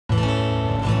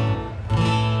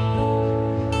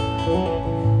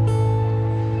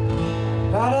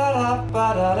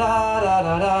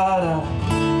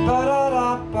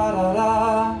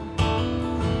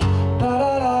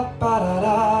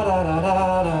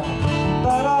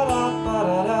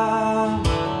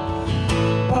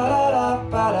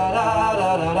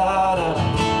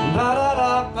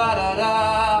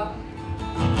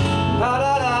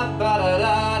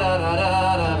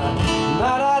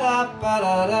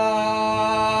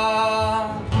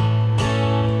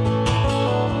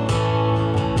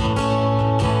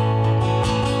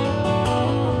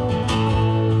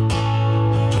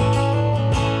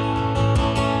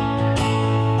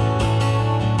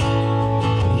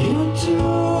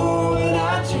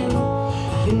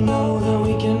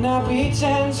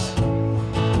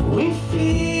We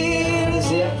feel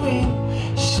as if we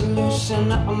should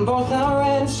loosen up on both our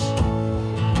ends.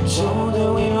 Told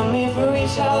that we were made for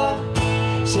each other.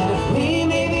 Said if we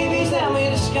made babies then we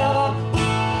discover.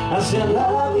 I said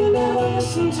love, you never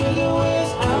listen to the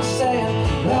words I'm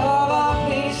saying. Love, I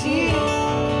please you.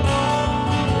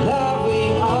 Love, we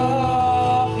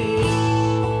all peace.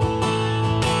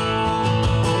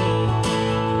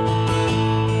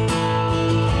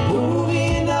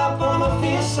 Moving up on my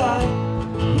fierce side,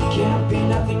 you can't be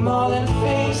nothing more than a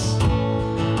face.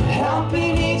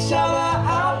 Helping each other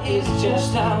out is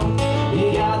just how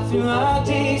we got through our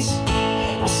days.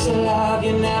 I said love,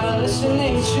 you're never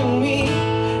listening to me.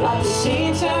 At the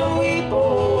same time we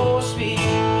both speak.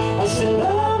 I said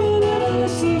love, you never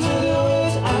listen to the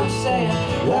words I'm saying.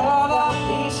 Love, I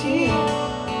please hear.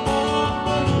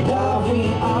 Love,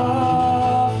 we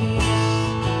are peace.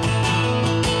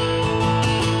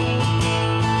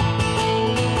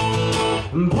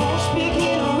 Both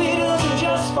speaking of riddles and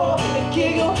just for the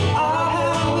giggle, I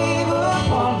have wavered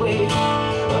one way of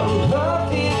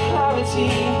perfect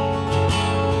clarity.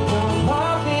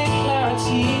 Perfect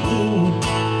clarity.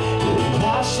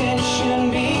 Passion shouldn't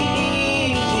be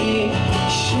easy,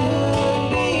 should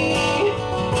be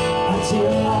a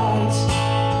delight.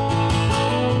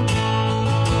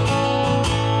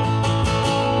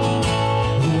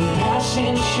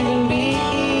 Passion shouldn't be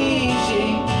easy,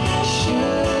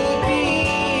 should be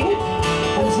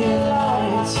a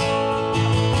delight.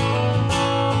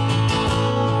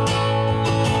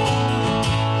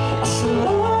 I said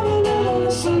love, you never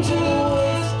listen to the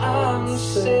words I'm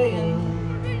saying.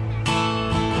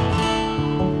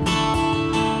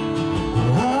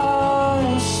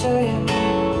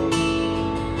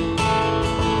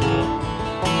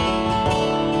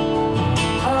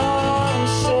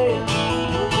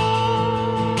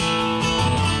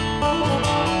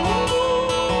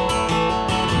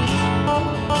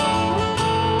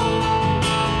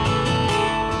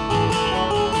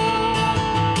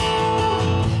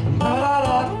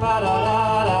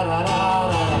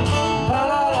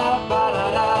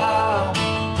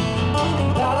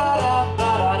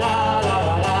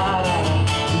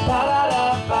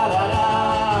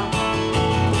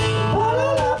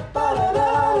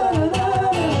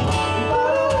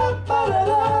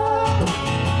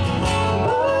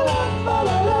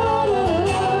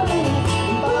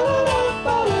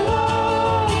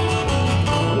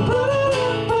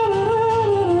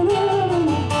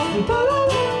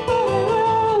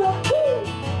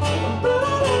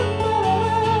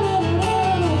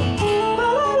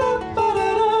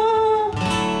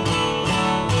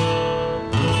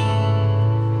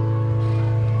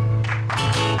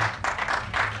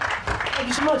 Thank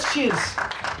you so much. Cheers.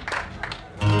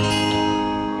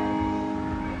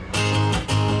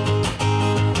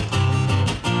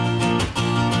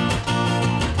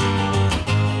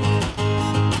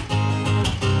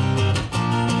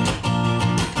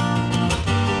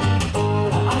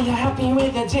 Are you happy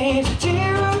with your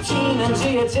day-to-day routine? And do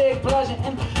you take pleasure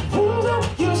in things that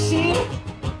you see?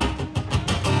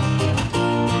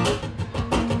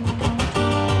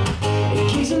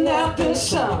 Gazing out the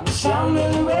sun, sound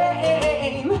of the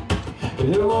rain,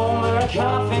 the warmer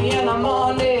coffee in the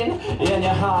morning, and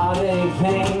your heartache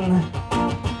pain.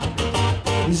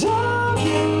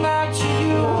 Talking back to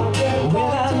you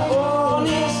with an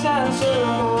honest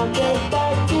answer. Get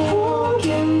back to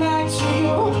talking back to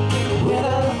you with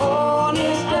an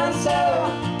honest answer.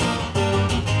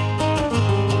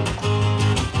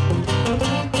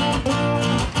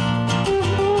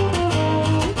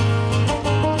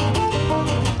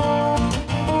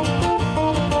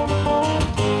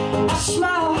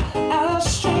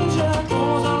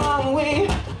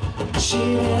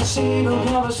 Single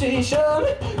conversation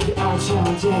throughout your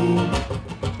day.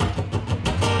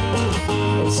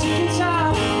 Taking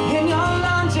time in your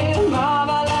London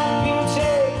marvelous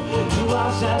beauty to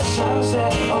watch that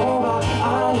sunset over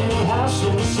our new house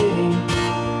in the city.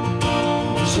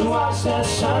 to watch the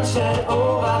sunset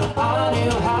over our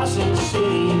new house in the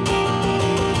city.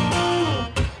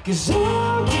 'Cause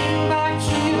I'll get back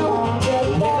to you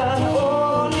with an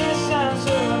honest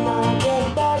answer. I'll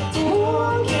get back to you.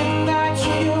 I'll get back to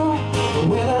you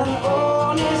with an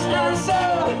honest answer.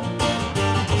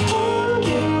 I'll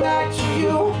get back to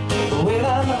you with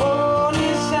an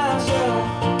honest answer.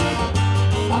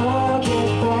 I'll get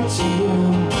back to you.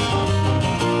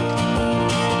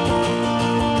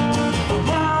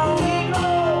 Now we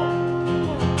know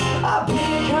I've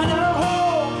been kind of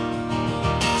hope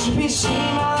to be seen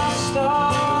by the stars.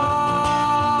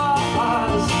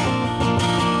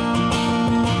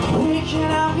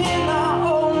 Waking up in our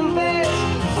own beds,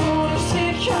 food is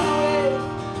taken away.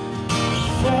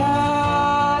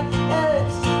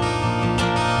 Fridays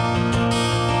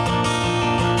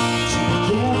to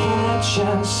give a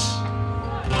chance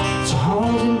to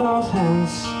hold in both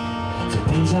hands, to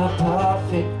paint a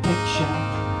perfect picture,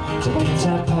 to paint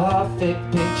a perfect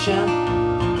picture.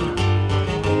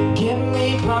 Give me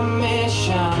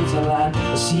permission to let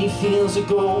the sea feels a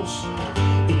ghost.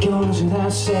 It goes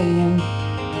without saying,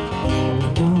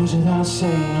 it goes without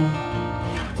saying.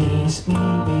 These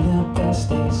may be the best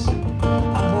days of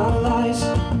our lives.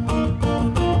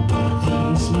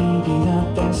 These may be the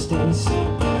best days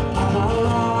of our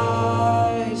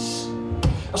lives.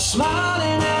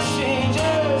 Smiling at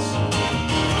strangers,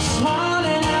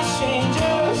 smiling at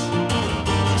strangers,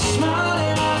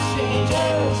 smiling at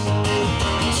strangers,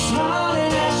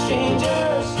 smiling at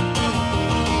strangers.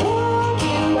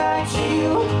 Walking back to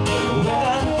you with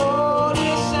an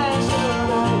honest answer.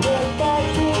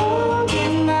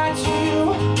 Walking back to you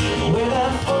with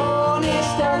an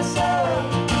honest answer.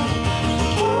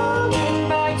 Walking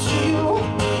back to you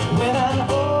with an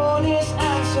honest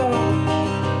answer.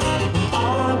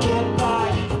 I'll get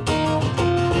back.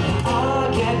 I'll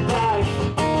get back.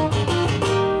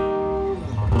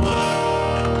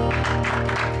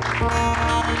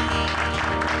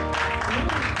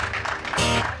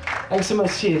 Thanks so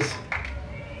much, cheers.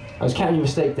 I was counting your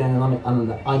mistake then, and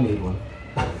I made one.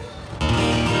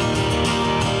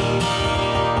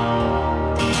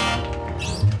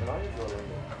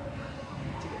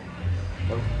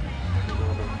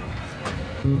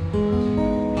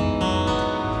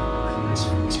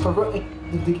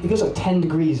 It goes like 10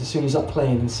 degrees as soon as you start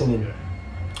playing and singing.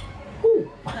 Woo.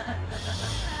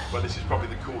 Well, this is probably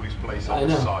the coolest place on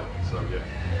the site, so yeah.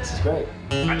 This is great.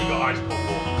 And you got ice cold water.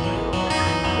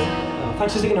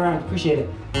 Thanks for sticking around, appreciate it.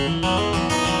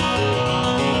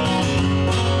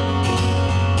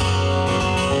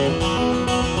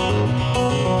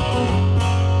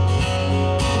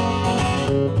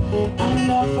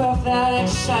 Enough of that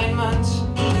excitement,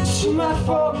 too much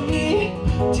for me.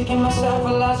 Taking myself a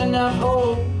large enough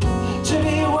hope to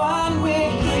be one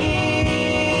with greed.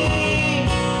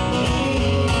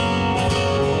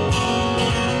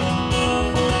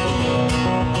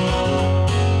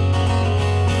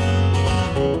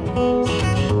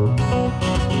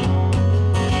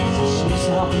 She's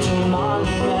helping to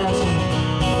monuments.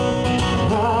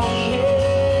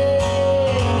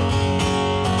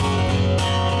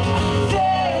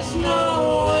 There's no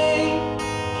way.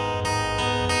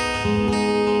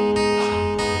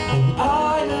 And I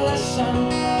listen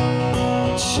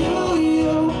to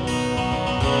you,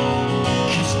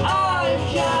 'cause I've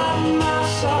got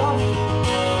myself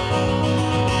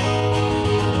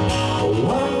a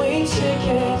one-way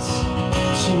ticket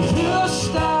to the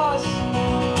stars.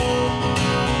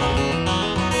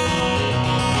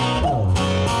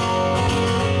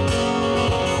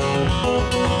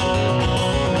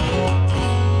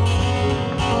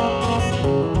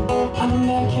 I'm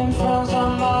making friends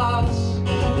on Mars.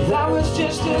 That was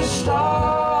just a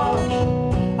start.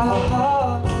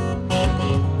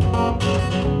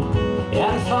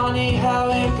 And funny how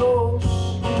it goes,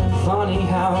 funny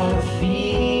how the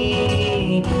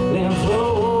feeling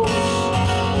flows.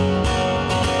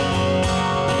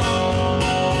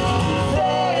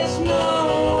 There's no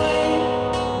way.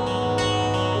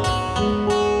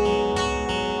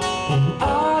 And I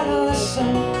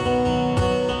listen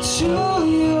to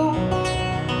you,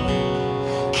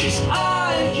 'cause I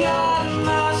got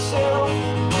myself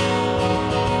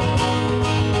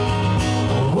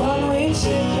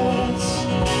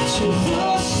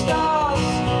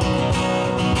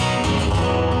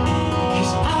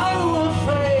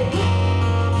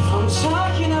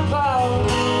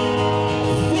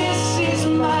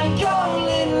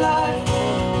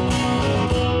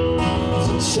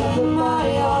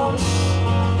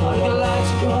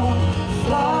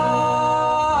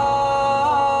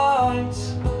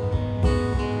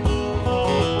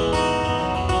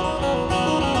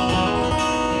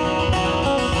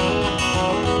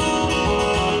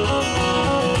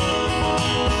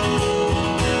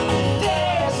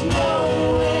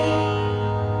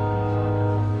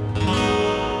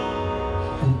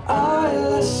and I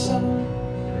listen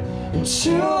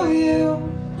to you,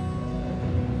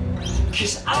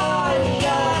 'cause I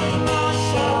got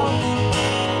myself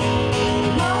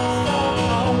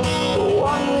the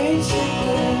one-way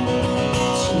ticket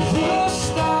to the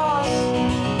stars,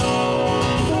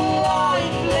 the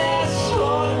lifeless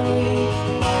ornery.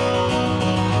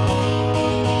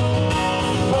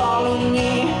 Follow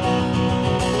me,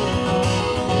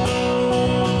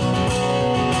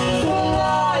 the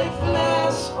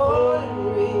lifeless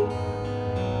ornery.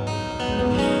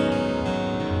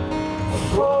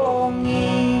 For me.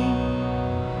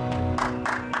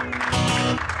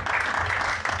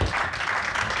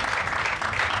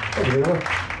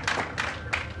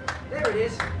 There it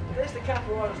is. There's the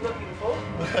camera I was looking for.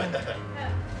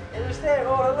 It was there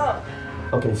all along.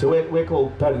 Okay, so we're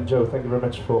called Ped Joe. Thank you very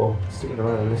much for sticking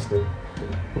around and listening.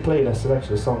 We're playing a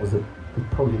selection of songs that we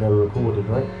probably never recorded,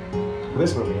 right? Well,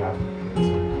 this one we have.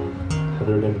 But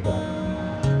they're a little bit.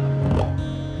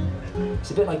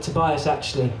 It's a bit like Tobias,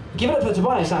 actually. Give it up for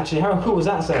Tobias, actually. How cool was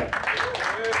that set?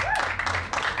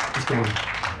 He's gone.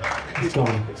 He's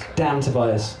gone. Damn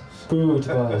Tobias. Boo,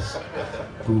 Tobias.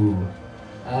 Boo.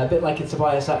 A bit like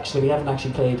Tobias, actually. We haven't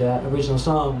actually played original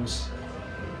songs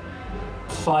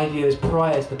 5 years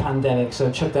prior to the pandemic, so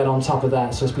chuck that on top of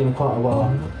that, so it's been quite a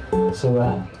while. So,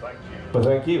 but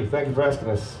thank you for asking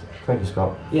us. Thank you,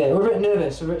 Scott. Yeah, we're a bit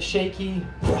nervous, we're a bit shaky,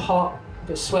 a bit hot, a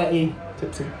bit sweaty,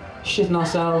 shitting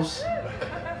ourselves.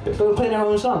 But we're playing our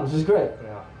own songs, it's great.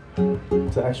 Yeah.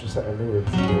 It's an extra set of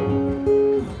lyrics.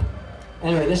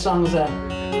 Anyway, this song goes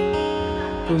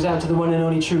out to the one and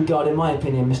only true God, in my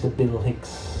opinion, Mr. Bill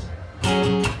Hicks. We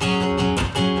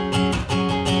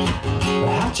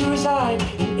have to reside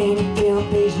in empty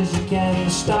pages again, to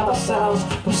stop ourselves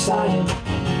from sighing.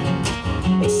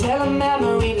 Exhale a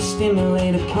memory to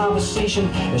stimulate a conversation.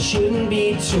 It shouldn't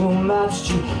be too much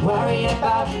to worry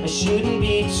about. It shouldn't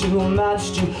be too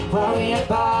much to worry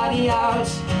about the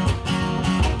hours.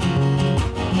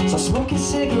 So smoking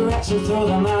cigarettes and throw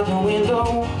them out the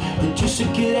window. Reduce a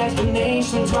good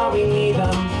explanations why we need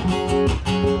them.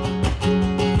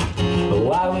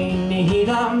 Why we need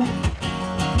them.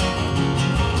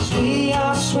 'Cause we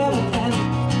are swimming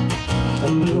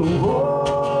in blue waters.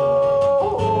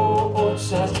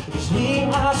 'Cause we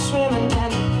are swimming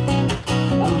in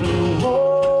blue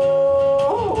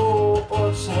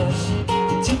waters. We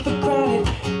take for granted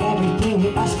everything we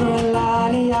ask for in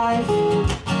life.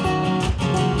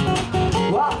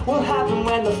 What will happen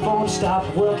when the phone stops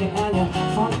working and your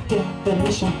phone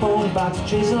definition phone box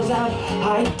drizzles out?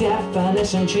 High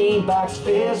definition dream box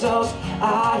fizzles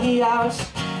out.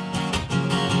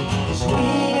 'Cause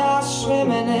we are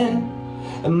swimming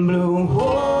in blue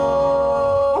waters.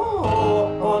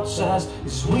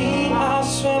 'Cause we are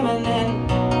swimming in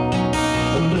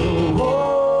blue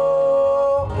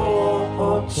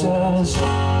waters. You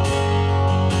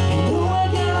know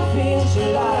we're gonna feel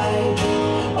July,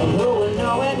 although we're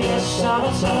nowhere near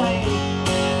summertime.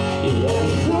 Yeah,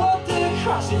 we thought the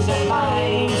crossings of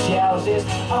minds, yells is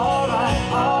alright,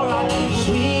 alright. 'Cause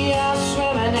we are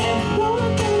swimming in blue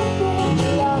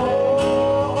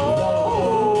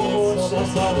waters.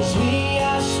 'Cause we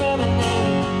are swimming in.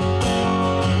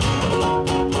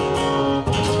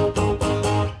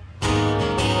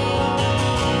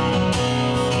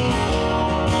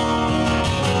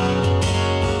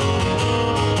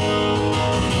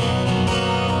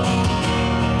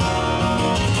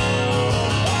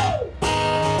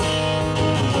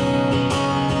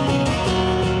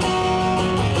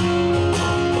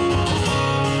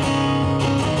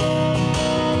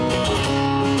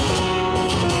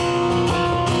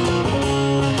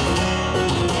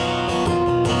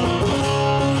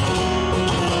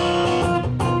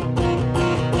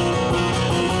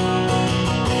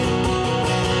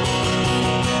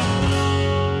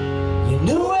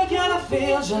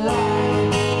 July,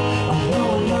 although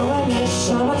we're nowhere near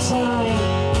summertime.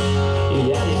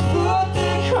 Yeah, these foot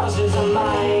crosses of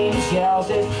minds, yells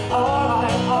it's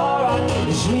alright, alright.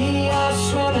 'Cause we are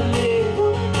swimming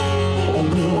in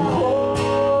blue waters.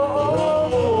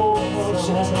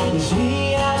 'Cause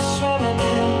we are swimming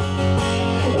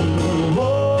in blue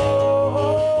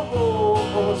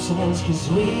waters. 'Cause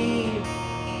we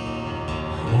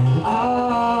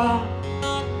are.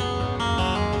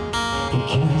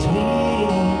 Because we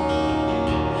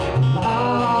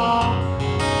are.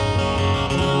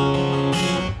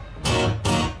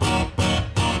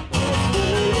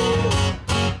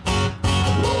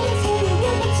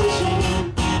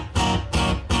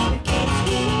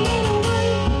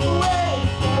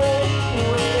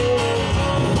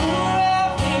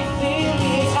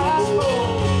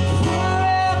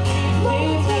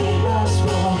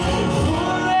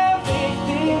 For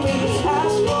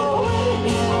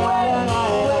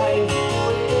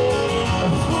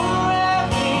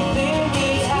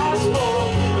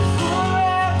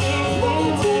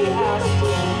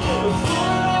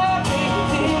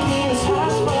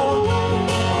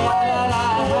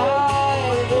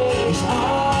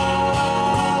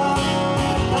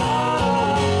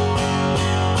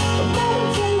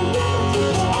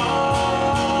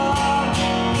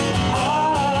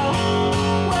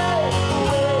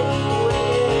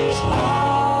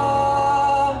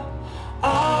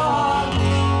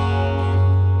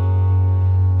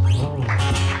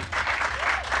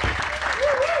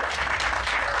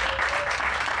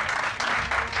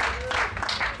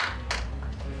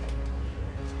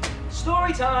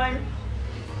Story time!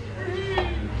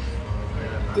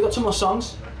 We've got 2 more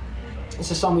songs. It's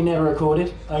a song we never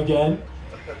recorded, again.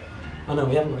 I know,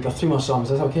 we haven't, we've got 3 more songs,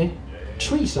 that's okay?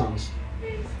 3 songs.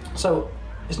 So,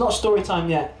 it's not story time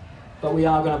yet, but we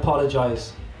are going to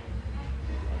apologise.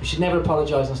 You should never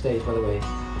apologise on stage, by the way.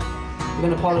 We're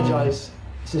going to apologise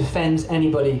if it offends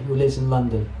anybody who lives in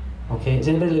London. Okay? Does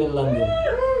anybody live in London?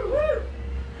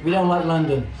 We don't like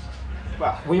London.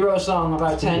 We wrote a song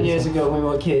about 10 years ago when we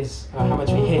were kids about how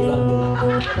much we hate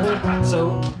London.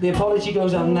 So the apology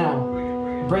goes out now.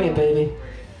 Bring it, baby.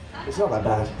 It's not that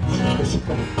bad. It's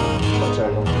not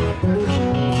terrible.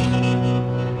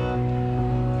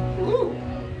 Ooh.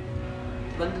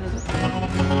 London is it?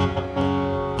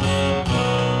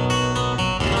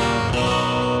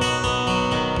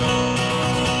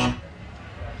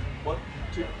 1,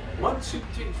 2, 1, 2,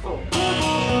 3, 4.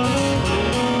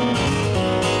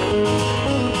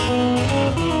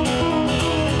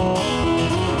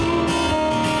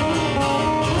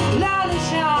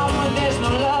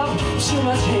 Too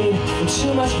much hate and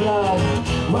too much blood.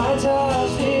 Why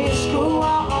does this go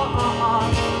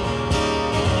on?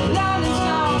 London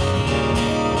town.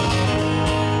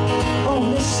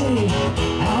 Only see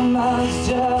how much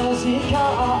does it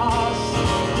cost?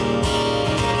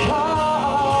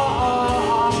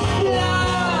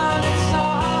 London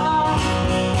town.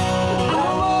 I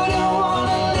wouldn't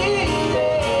wanna leave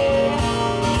it.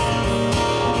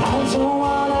 I don't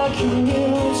wanna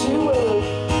commute to work.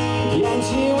 And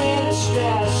you in the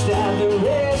stress that the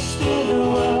rest of the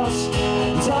world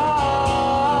does.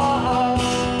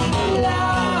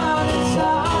 London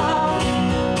town,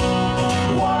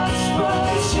 once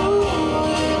burned to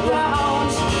the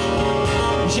ground.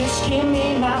 Just give me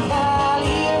my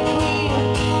valley of green.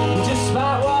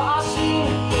 Despite what I see,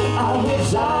 I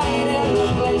reside in the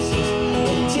places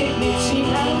where dignity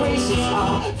and graces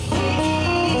are free.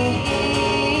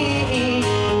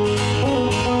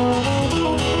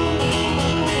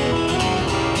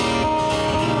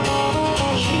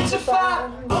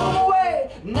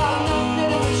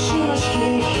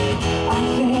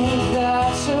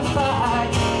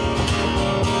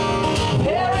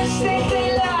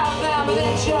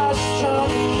 Just trying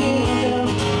to kill them.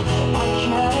 I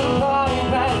can't buy it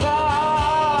back.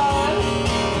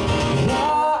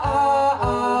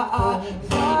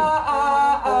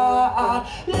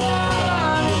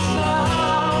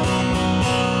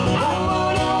 I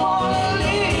wouldn't wanna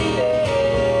leave it.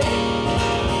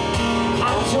 I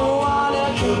don't wanna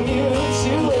commute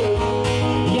to it.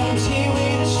 Empty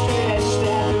with the stress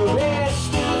that the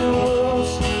rest of the world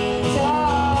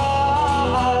does.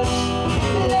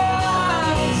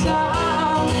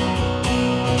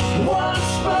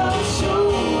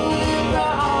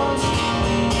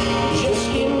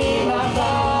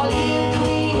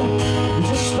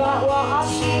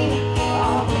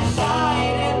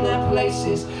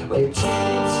 Where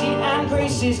dignity and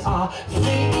graces are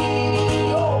free.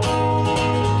 Oh.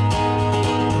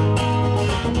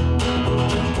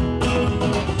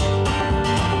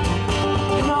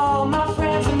 And all my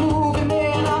friends are moving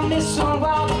there, and I miss them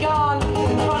while they're gone.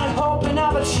 Find hope and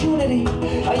opportunity,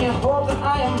 and you hope that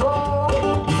I am wrong.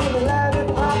 For the land of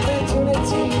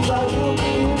opportunities, I will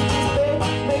be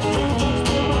make you choose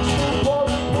too much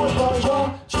for your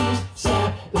choose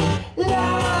sadly.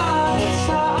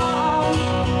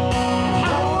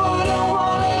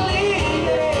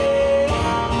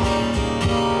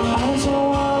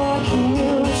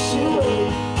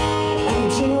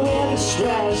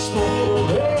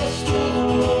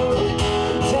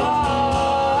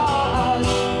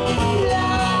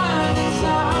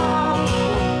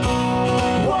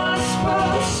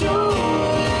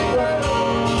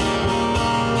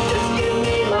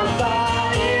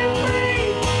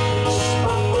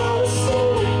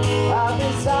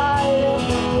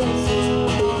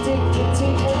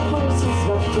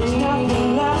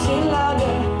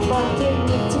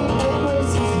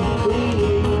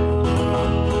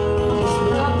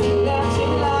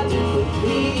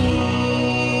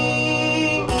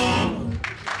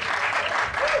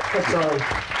 Sorry.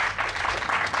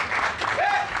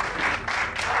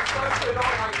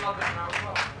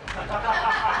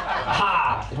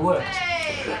 Aha! It worked.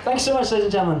 Thanks so much, ladies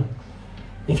and gentlemen.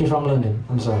 If you're from London,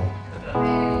 I'm sorry.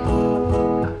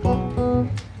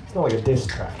 It's not like a diss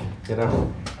track, you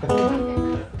know?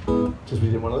 Just we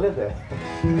didn't want to live there.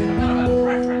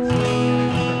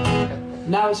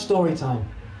 Now it's story time.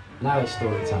 Now it's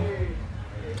story time.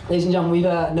 Ladies and gentlemen, we've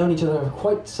known each other for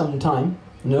quite some time.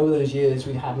 In all those years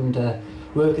we hadn't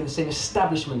worked in the same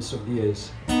establishments over the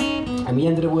years. And we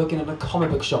ended up working at a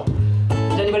comic book shop.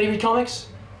 Does anybody read comics?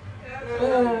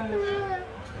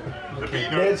 Okay.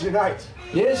 Years unite.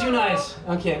 Years unite.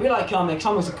 Okay, we like comics.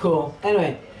 Comics are cool.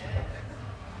 Anyway,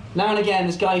 now and again,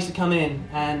 this guy used to come in,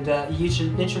 and he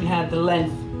literally had the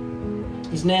length.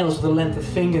 His nails were the length of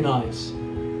fingernails,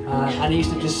 and he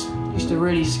used to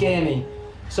really scare me.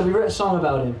 So we wrote a song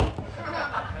about him.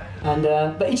 And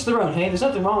but each their own. Hey, there's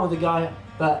nothing wrong with the guy,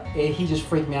 but he just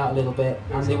freaked me out a little bit.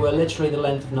 And they were literally the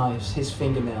length of knives, his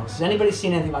fingernails. Has anybody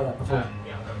seen anything like that before?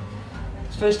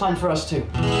 It's the first time for us too.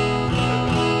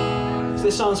 So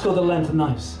this song's called "The Length of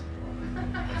Knives,"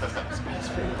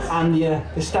 and the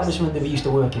establishment that we used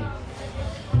to work in.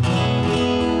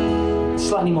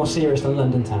 Slightly more serious than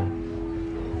London Town.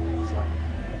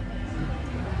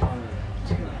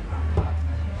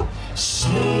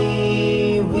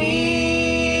 Stay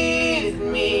with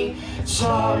me,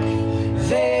 talk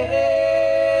vacant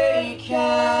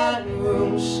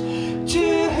rooms,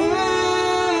 dirty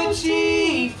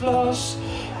floors,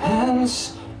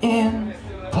 hands in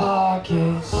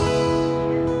pockets.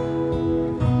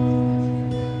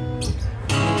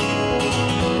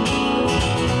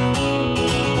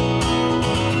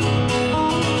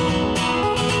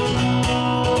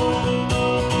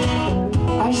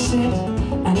 I sit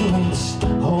and wait,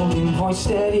 holding voice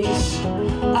steadies.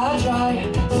 I dry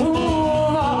through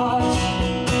my heart,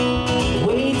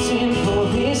 waiting for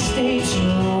this day to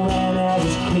end as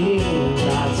it's clear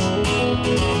that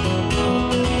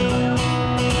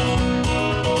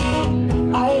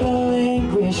I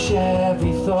relinquish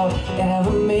every thought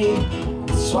ever made,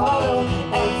 swallow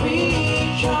every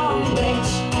complaint.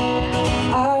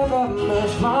 I've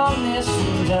emerged from this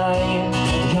dying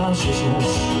consciousness,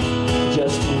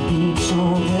 just to be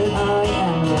told that I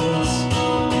am this.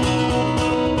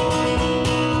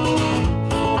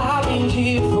 I've been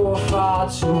here for far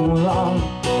too long,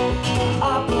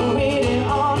 operating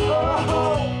on a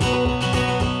hope.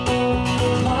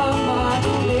 My mind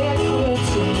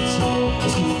liquidates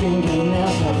as my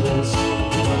fingernails have this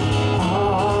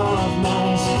of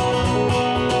nice.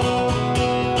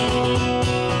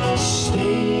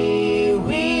 Stay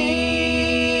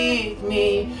with me,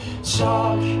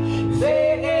 talk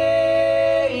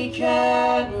vacant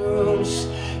rooms,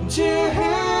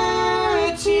 dirty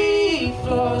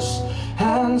floors,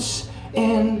 hands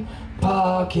in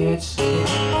pockets.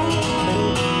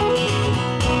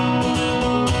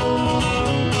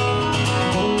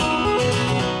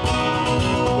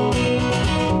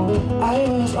 I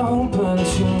was open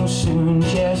to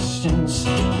suggestions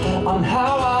on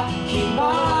how I keep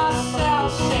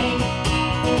myself sane.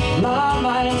 My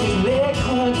mind is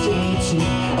liquidating,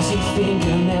 I see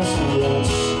fingernails and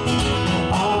less.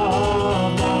 Oh,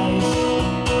 nice.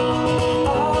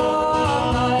 Oh,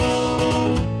 nice.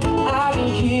 I've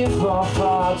been here for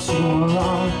far too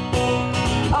long,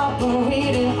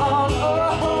 operating on a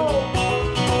hope.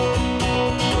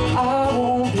 I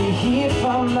won't be here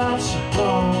for much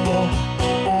longer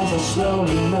as I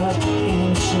slowly merge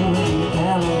into the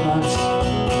elements.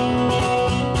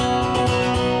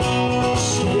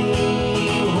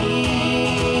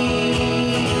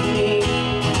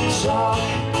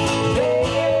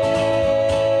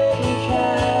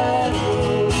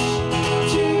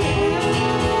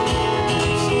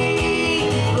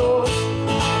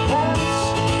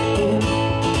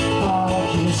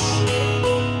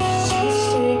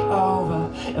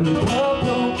 And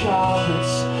purple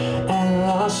carpets and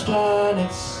lost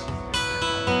planets.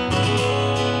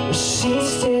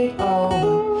 Receipts take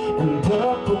over and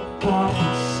purple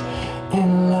carpets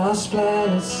and lost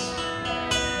planets.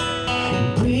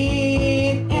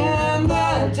 Breathe in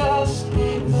the dust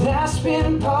that's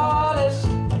been polished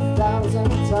 1,000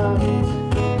 times.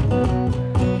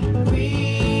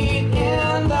 Breathe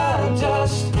in the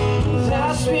dust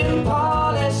that's been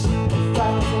polished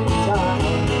 1,000 times.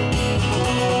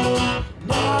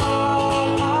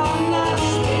 Now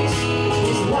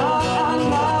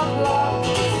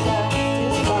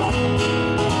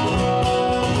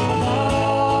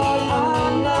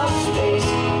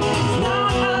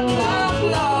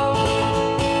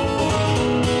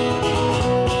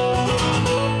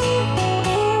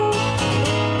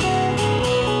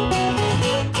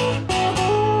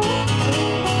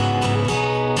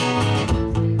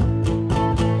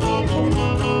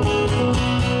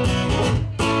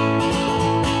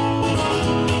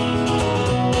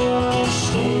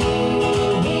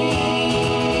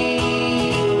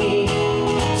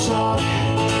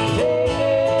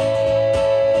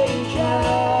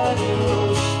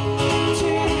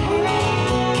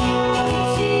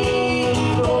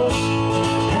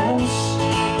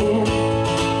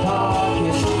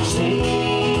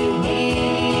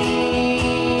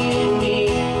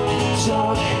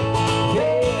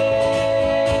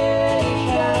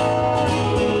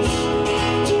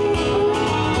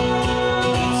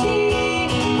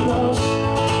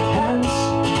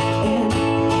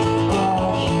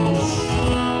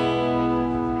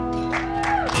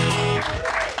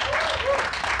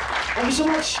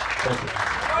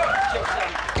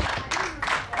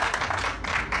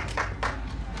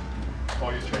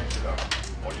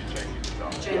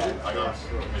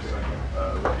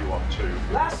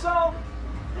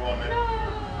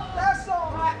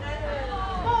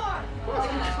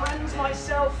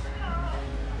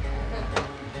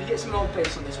get some old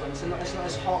bass on this one, so it's not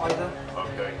as hot either.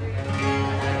 Okay.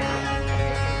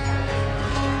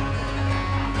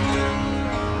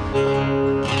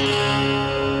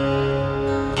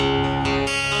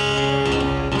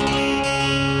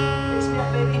 Raise me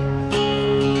up, baby.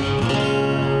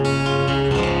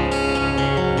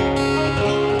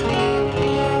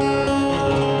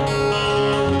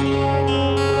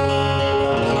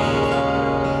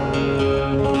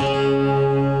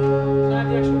 Can I have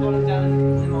the extra volume down in the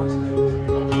mic?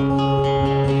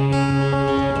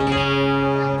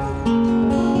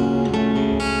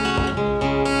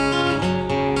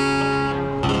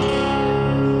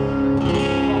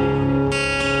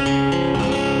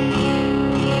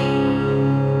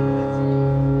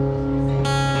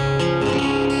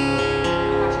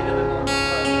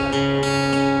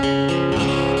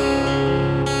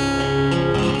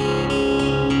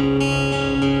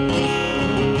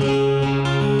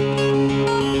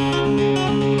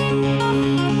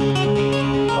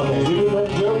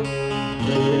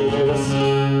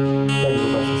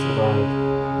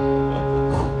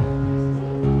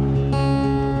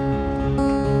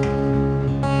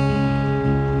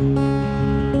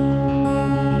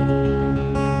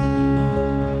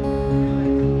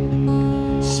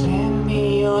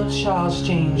 Charge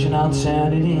change and I'll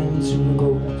turn it into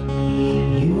gold.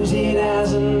 Use it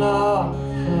as an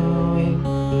offering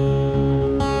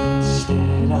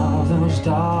instead of those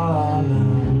dollars.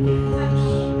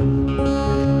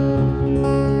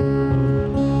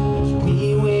 As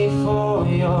we wait for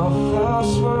your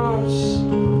first words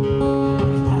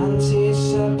with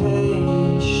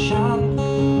anticipation,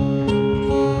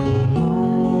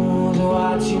 knows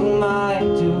what you might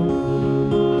do.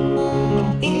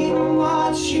 You might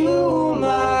say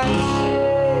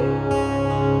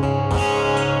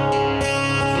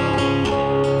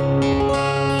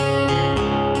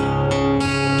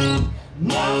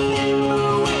nothing.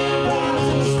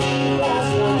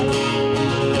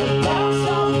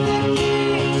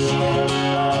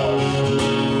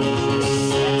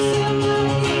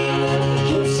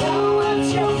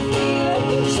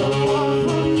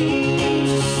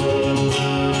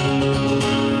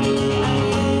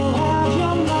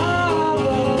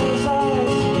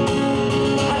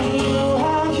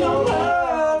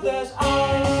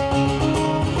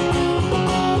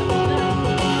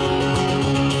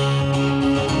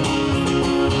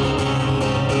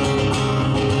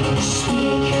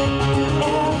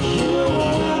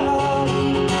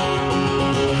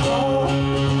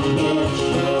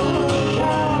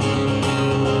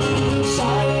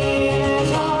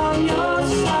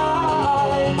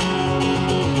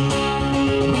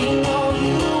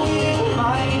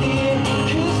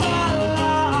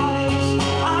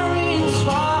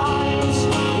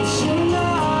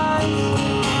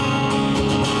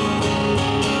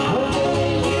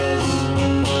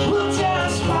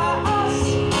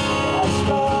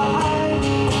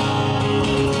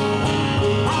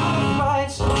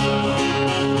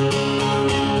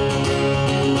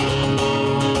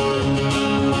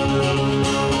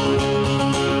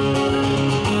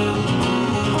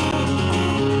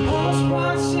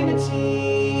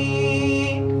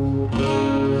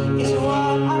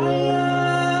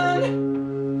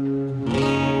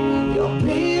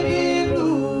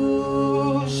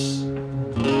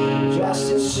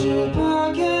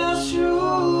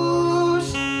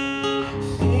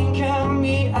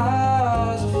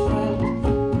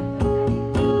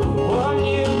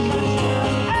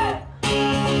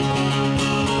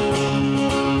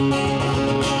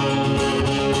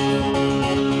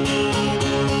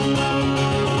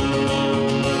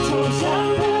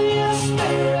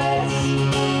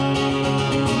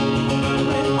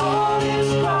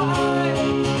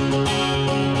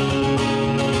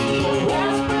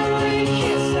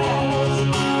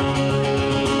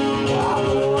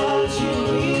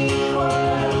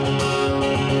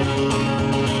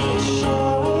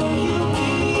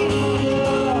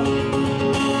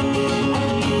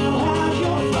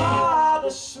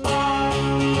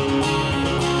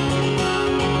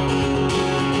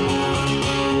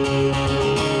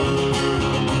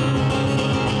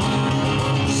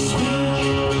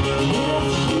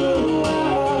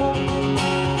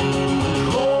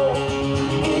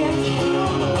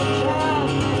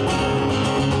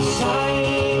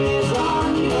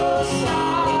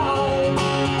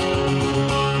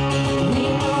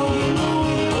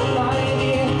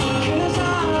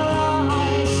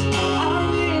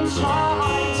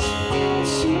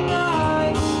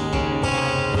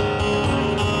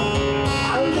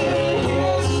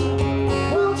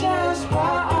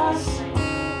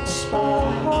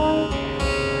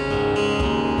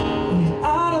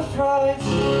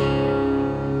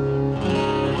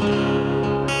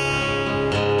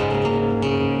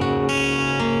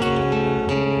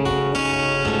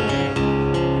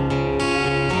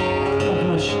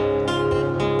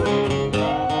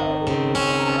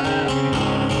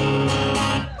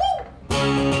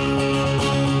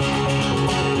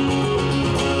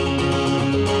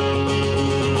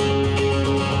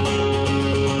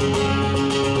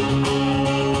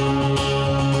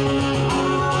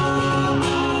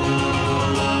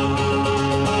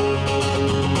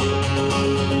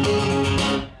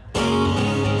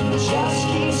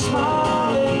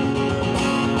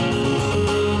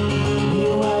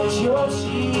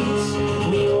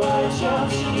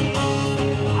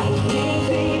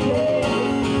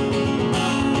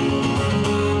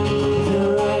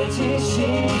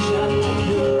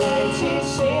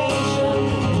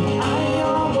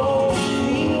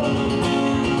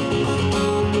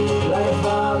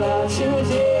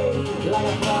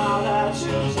 the Father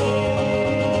Tuesday.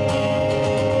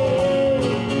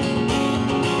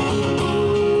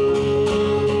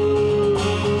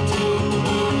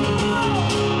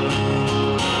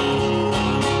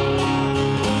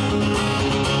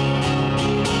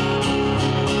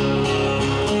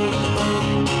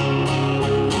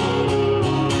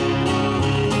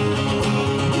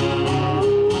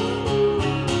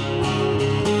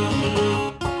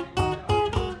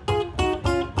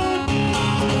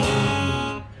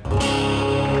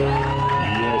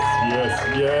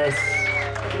 Yes,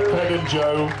 Ped and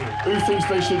Joe, who thinks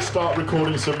they should start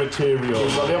recording some material?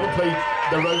 Like they haven't played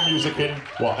their own music in,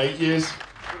 what, 8 years?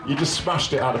 You just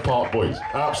smashed it out of the park, boys.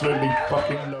 Absolutely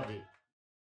fucking love it.